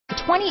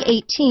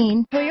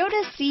2018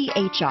 Toyota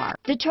CHR.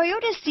 The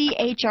Toyota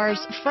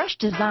CHR's fresh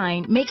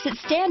design makes it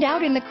stand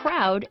out in the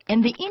crowd,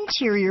 and the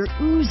interior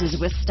oozes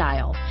with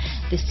style.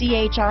 The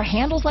CHR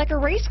handles like a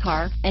race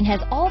car and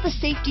has all the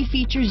safety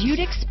features you'd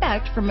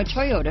expect from a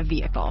Toyota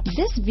vehicle.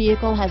 This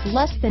vehicle has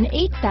less than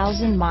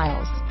 8,000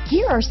 miles.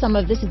 Here are some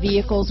of this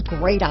vehicle's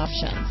great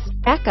options: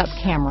 backup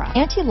camera,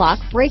 anti-lock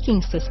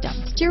braking system,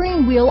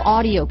 steering wheel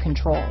audio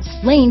controls,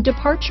 lane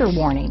departure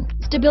warning,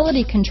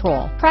 stability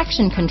control,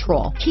 traction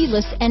control,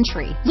 keyless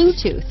entry,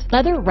 Bluetooth,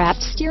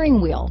 leather-wrapped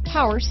steering wheel,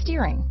 power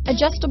steering,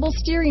 adjustable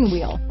steering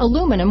wheel,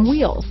 aluminum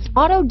wheels,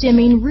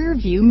 auto-dimming rear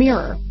view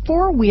mirror,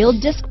 four-wheel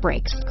disc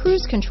brakes,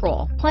 cruise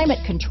control, climate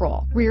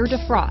control, rear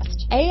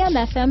defrost,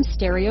 AM/FM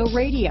stereo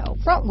radio,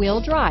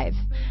 front-wheel drive.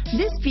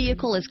 This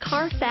vehicle is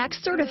Carfax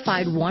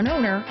certified one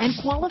owner and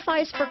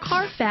qualifies for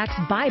Carfax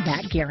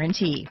buyback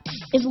guarantee.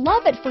 Is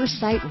love at first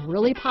sight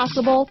really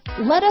possible?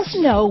 Let us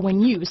know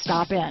when you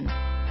stop in.